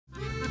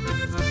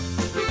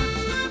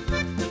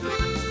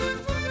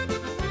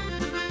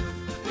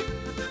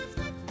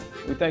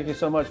thank you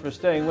so much for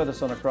staying with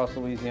us on Across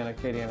Louisiana,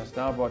 Acadiana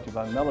Style, brought to you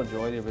by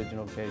Melojoy, the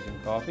original Cajun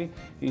coffee.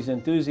 He's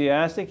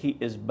enthusiastic. He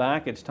is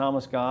back. It's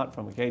Thomas Gotte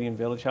from Acadian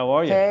Village. How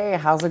are you? Hey,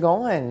 how's it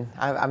going?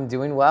 I'm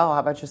doing well.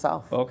 How about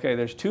yourself? Okay,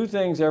 there's two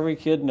things every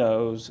kid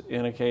knows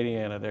in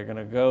Acadiana. They're going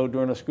to go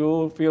during a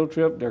school field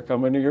trip. They're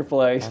coming to your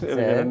place. They're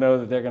going to know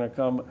that they're going to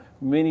come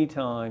many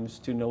times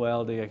to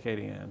Noel de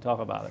Acadian. Talk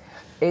about it.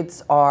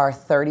 It's our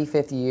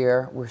 35th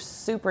year. We're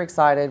super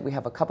excited. We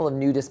have a couple of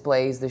new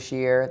displays this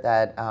year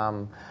that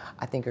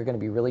I think are going to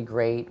be really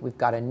great. We've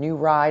got a new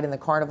ride in the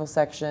carnival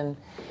section.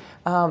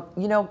 You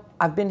know,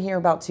 I've been here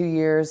about 2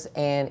 years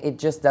and it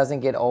just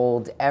doesn't get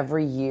old.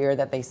 Every year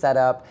that they set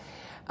up,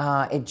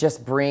 it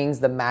just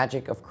brings the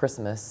magic of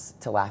Christmas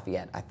to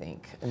Lafayette, I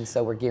think. And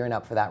so we're gearing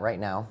up for that right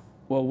now.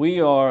 Well,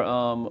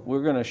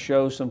 we're going to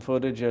show some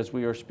footage as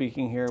we are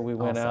speaking here. We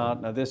went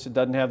out. Now, this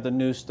doesn't have the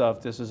new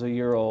stuff. This is a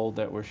year old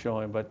that we're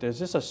showing. But there's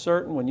just a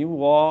certain, when you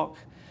walk,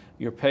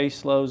 your pace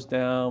slows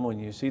down. When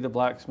you see the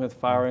blacksmith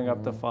firing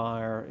up the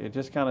fire, it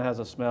just kind of has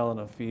a smell and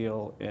a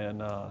feel.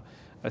 And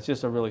it's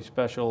just a really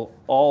special,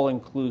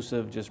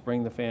 all-inclusive, just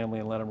bring the family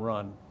and let them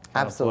run.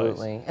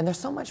 Absolutely. And there's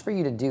so much for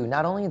you to do,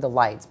 not only the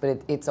lights,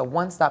 but it's a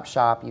one-stop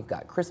shop. You've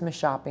got Christmas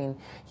shopping,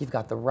 you've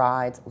got the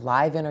rides,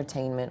 live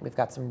entertainment. We've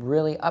got some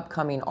really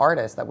upcoming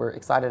artists that we're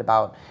excited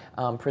about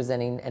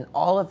presenting, and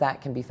all of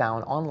that can be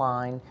found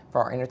online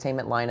for our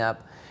entertainment lineup.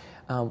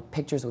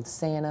 Pictures with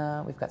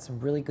Santa, we've got some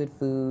really good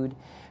food.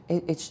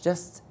 It's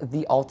just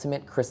the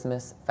ultimate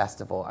Christmas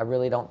festival. I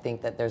really don't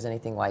think that there's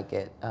anything like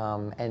it.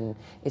 And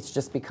it's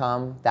just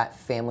become that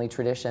family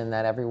tradition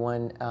that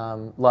everyone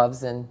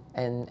loves and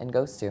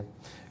goes to.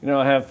 You know,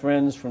 I have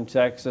friends from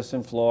Texas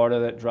and Florida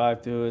that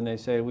drive through and they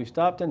say, we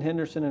stopped in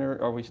Henderson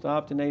or we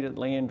stopped and ate at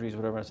Landry's,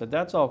 whatever. I said,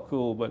 that's all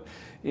cool, but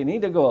you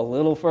need to go a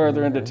little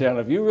further into town.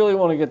 If you really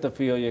want to get the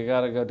feel, you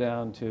got to go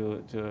down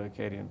to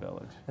Acadian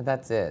Village.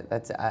 That's it.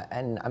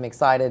 And I'm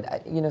excited.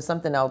 You know,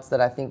 something else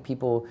that I think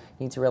people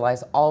need to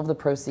realize, all of the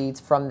proceeds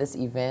from this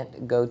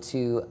event go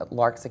to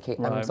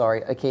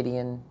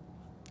Acadian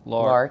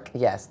Lark.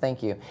 Yes,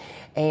 thank you.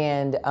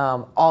 And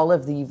all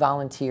of the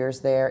volunteers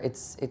there,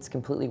 it's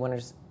completely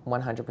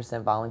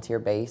 100% volunteer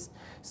based.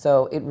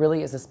 So it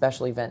really is a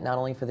special event, not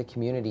only for the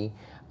community,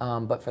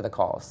 but for the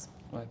cause.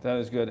 Right, that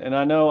is good. And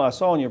I know, I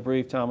saw in your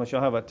brief, Thomas,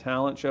 you'll have a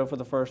talent show for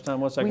the first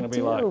time. What's that going to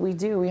be like? We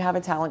do. We have a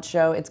talent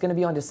show. It's going to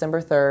be on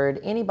December 3rd.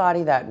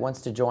 Anybody that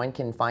wants to join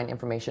can find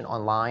information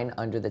online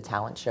under the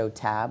talent show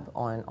tab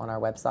on our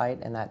website,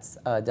 and that's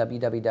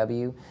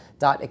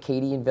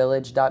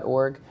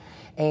www.acadianvillage.org.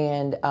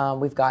 And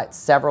we've got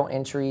several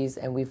entries,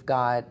 and we've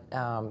got,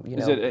 you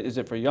know. Is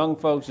it for young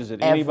folks? Is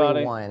it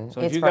anybody? Everyone.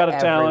 So if you've got a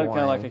talent,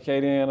 kind of like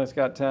Acadiana's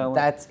got talent?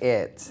 That's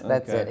it.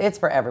 That's it. It's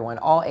for everyone,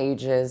 all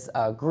ages,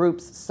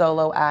 groups,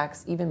 solo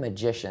acts, even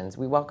magicians.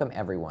 We welcome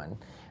everyone.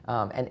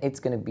 And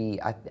it's going to be,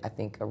 I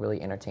think, a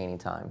really entertaining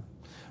time.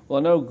 Well,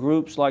 I know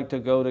groups like to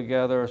go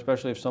together,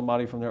 especially if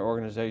somebody from their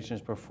organization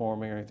is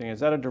performing or anything. Is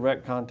that a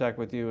direct contact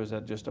with you, or is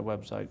that just a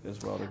website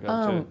as well to go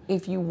to?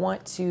 If you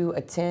want to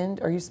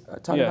attend, are you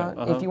talking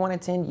about? If you want to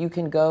attend, you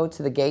can go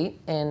to the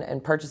gate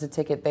and purchase a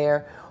ticket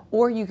there,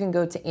 or you can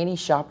go to any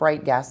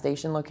ShopRite gas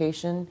station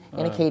location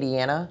in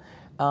Acadiana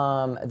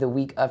the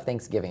week of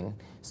Thanksgiving,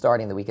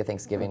 starting the week of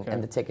Thanksgiving,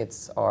 and the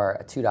tickets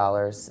are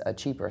 $2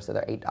 cheaper, so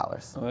they're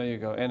 $8. Oh, there you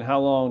go. And how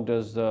long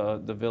does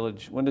the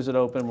village, when does it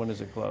open, when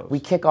does it close?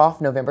 We kick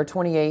off November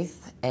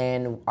 28th,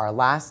 and our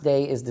last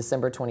day is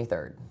December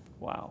 23rd.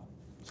 Wow.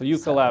 So you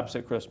collapse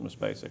at Christmas,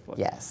 basically.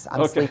 Yes,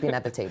 I'm sleeping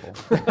at the table.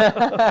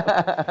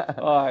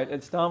 All right,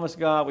 it's Thomas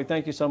Gotte. We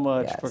thank you so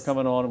much for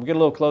coming on. We'll get a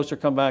little closer,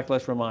 come back,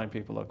 let's remind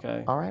people,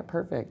 okay? All right,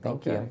 perfect.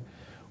 Thank you.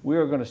 We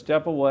are going to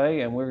step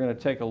away and we're going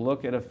to take a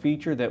look at a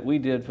feature that we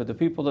did for the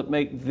people that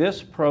make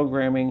this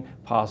programming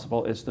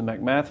possible. It's the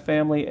McMath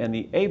family and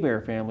the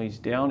Hebert families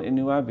down in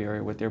New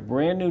Iberia with their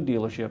brand new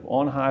dealership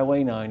on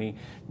Highway 90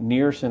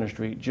 near Center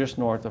Street, just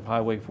north of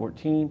Highway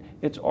 14.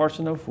 It's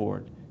Arsenault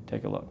Ford.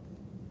 Take a look.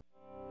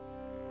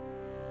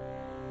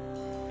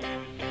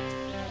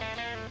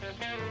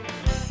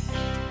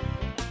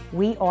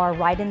 We are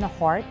right in the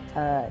heart,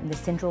 the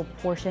central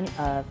portion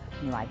of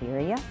New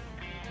Iberia.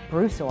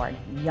 Broussard,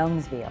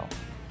 Youngsville,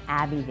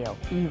 Abbeville,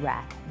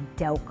 Erath,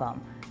 Delcombe.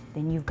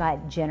 Then you've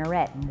got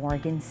Jeanerette,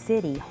 Morgan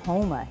City,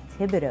 Houma,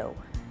 Thibodaux.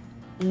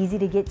 Easy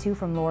to get to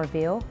from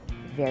Loreauville,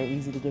 very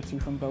easy to get to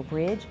from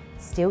Beaubridge,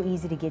 still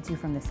easy to get to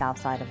from the south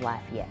side of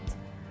Lafayette.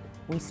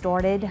 We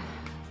started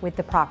with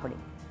the property.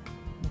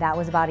 That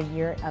was about a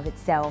year of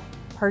itself.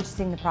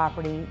 Purchasing the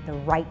property, the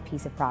right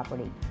piece of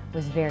property,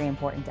 was very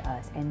important to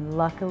us. And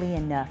luckily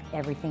enough,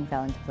 everything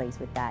fell into place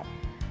with that.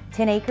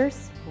 10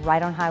 acres,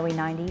 right on Highway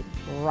 90,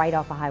 right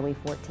off of Highway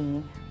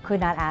 14. Could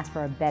not ask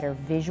for a better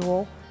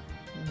visual,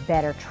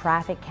 better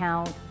traffic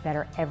count,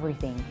 better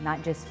everything,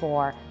 not just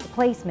for the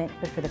placement,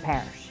 but for the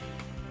parish,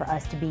 for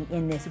us to be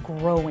in this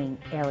growing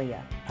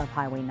area of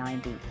Highway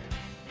 90.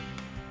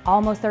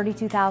 Almost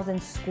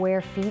 32,000 square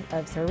feet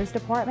of service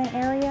department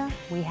area.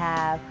 We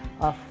have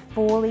a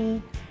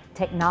fully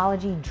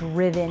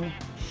technology-driven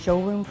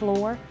showroom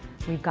floor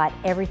We've got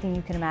everything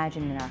you can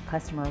imagine in our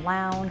customer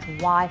lounge,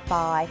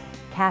 Wi-Fi,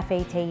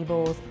 cafe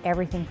tables,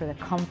 everything for the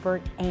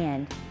comfort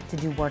and to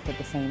do work at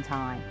the same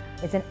time.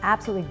 It's an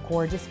absolutely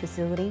gorgeous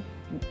facility.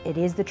 It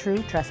is the true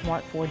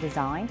Trustmark Ford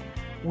design.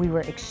 We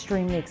were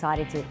extremely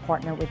excited to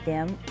partner with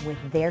them with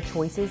their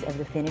choices of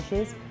the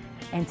finishes,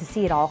 and to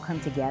see it all come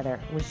together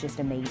was just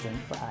amazing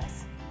for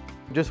us.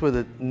 Just with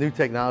the new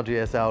technology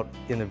that's out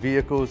in the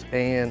vehicles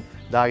and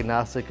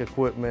diagnostic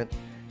equipment,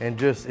 and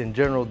just in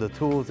general the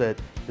tools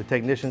that the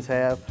technicians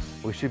have,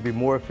 we should be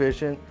more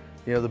efficient.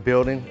 You know, the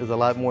building is a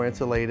lot more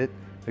insulated.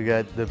 We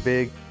got the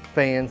big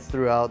fans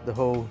throughout the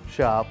whole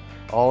shop,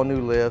 all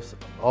new lifts,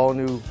 all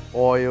new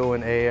oil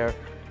and air.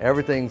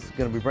 Everything's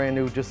going to be brand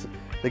new. Just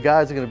the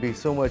guys are going to be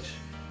so much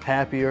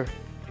happier.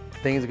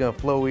 Things are going to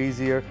flow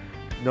easier.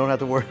 Don't have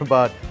to worry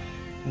about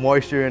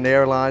moisture in the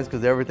airlines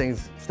because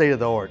everything's state of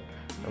the art.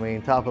 I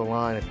mean, top of the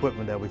line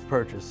equipment that we've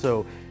purchased.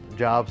 So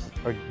jobs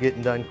are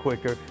getting done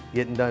quicker,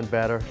 getting done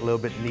better, a little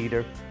bit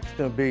neater. It's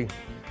going to be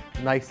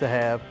nice to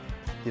have,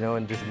 you know,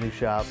 and just a new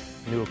shop,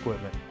 new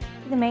equipment.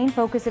 The main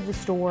focus of the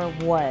store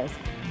was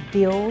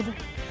build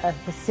a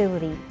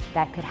facility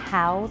that could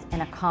house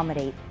and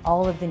accommodate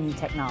all of the new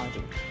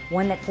technology.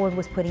 One that Ford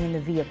was putting in the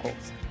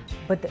vehicles,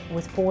 but that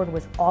Ford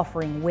was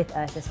offering with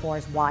us as far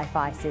as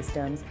Wi-Fi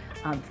systems,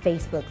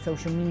 Facebook,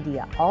 social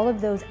media, all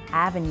of those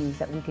avenues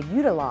that we could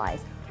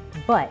utilize,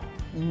 but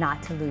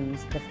not to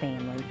lose the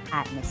family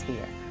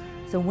atmosphere.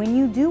 So when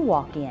you do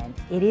walk in,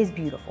 it is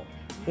beautiful.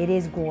 It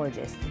is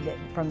gorgeous,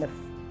 from the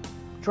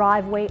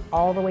driveway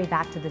all the way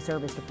back to the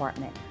service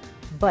department.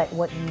 But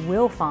what you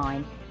will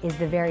find is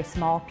the very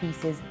small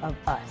pieces of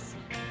us.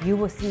 You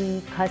will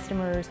see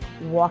customers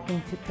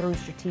walking through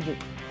strategic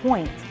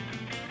points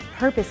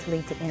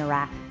purposely to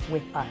interact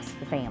with us,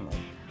 the family.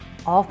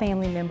 All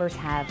family members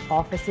have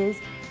offices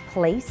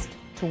placed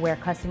to where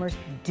customers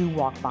do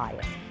walk by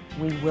us.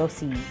 We will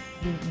see you.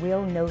 We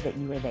will know that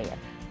you are there.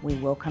 We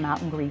will come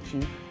out and greet you.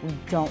 We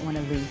don't want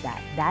to lose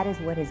that. That is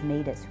what has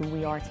made us who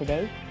we are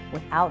today.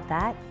 Without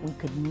that, we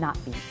could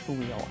not be who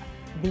we are.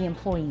 The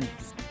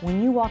employees.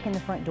 When you walk in the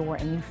front door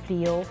and you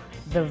feel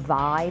the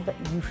vibe,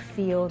 you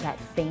feel that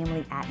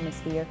family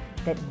atmosphere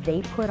that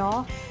they put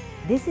off,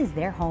 this is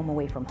their home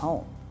away from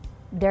home.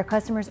 Their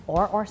customers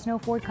are Arsenal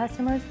Ford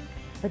customers,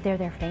 but they're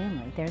their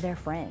family, they're their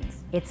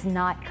friends. It's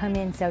not come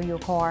in, sell you a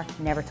car,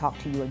 never talk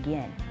to you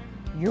again.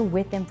 You're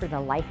with them for the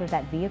life of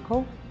that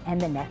vehicle, and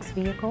the next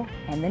vehicle,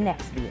 and the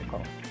next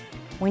vehicle.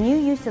 When you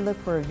used to look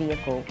for a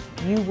vehicle,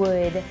 you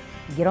would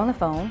get on the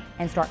phone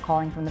and start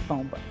calling from the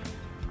phone book.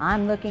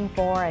 I'm looking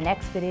for an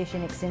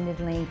Expedition Extended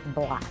Length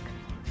Black.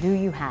 Do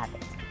you have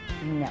it?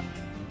 No,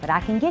 but I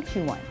can get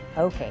you one.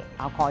 Okay,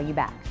 I'll call you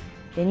back.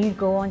 Then you'd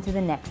go on to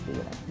the next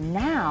dealer.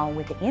 Now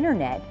with the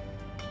internet,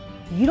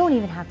 you don't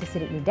even have to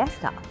sit at your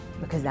desktop,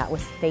 because that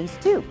was phase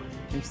 2.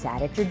 You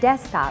sat at your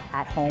desktop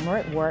at home or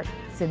at work,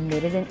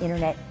 submitted an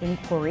internet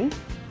inquiry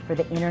for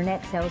the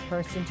internet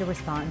salesperson to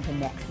respond the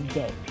next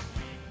day.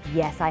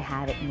 Yes, I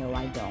have it. No,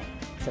 I don't.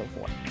 So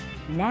forth.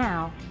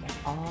 Now it's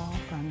all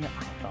from your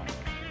iPhone,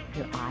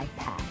 your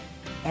iPad.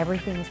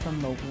 Everything is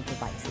from mobile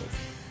devices.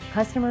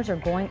 Customers are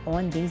going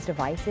on these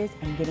devices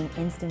and getting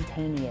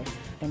instantaneous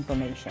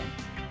information.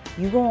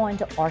 You go on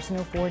to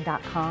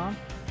arsenalford.com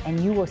and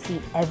you will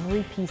see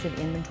every piece of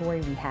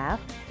inventory we have,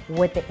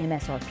 what the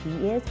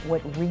MSRP is,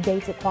 what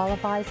rebates it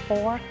qualifies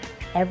for.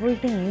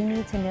 Everything you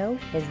need to know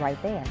is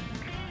right there.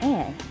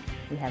 And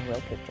we have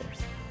real pictures.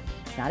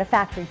 It's not a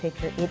factory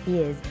picture, it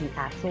is the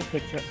actual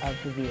picture of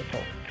the vehicle.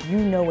 You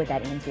know what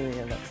that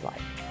interior looks like.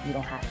 You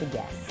don't have to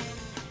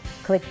guess.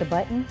 Click the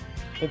button,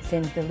 it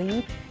sends the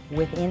lead.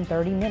 Within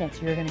 30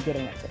 minutes, you're gonna get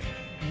an answer.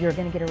 You're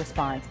gonna get a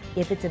response.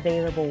 If it's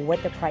available,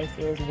 what the price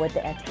is, what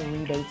the extra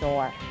rebates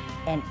are,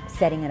 and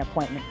setting an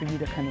appointment for you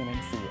to come in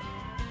and see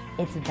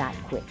it. It's that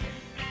quick.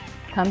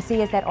 Come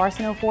see us at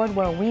Arsenal Ford,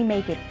 where we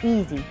make it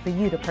easy for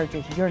you to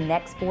purchase your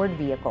next Ford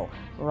vehicle,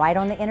 right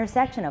on the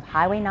intersection of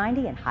Highway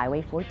 90 and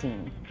Highway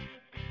 14.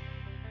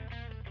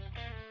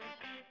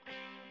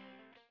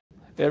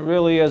 It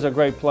really is a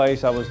great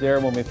place. I was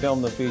there when we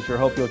filmed the feature.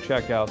 Hope you'll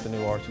check out the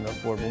new Arsenal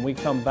Ford. When we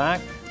come back,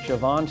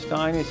 Siobhan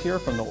Stein is here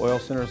from the Oil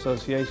Center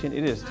Association.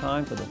 It is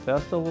time for the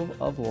Festival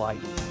of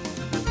Lights.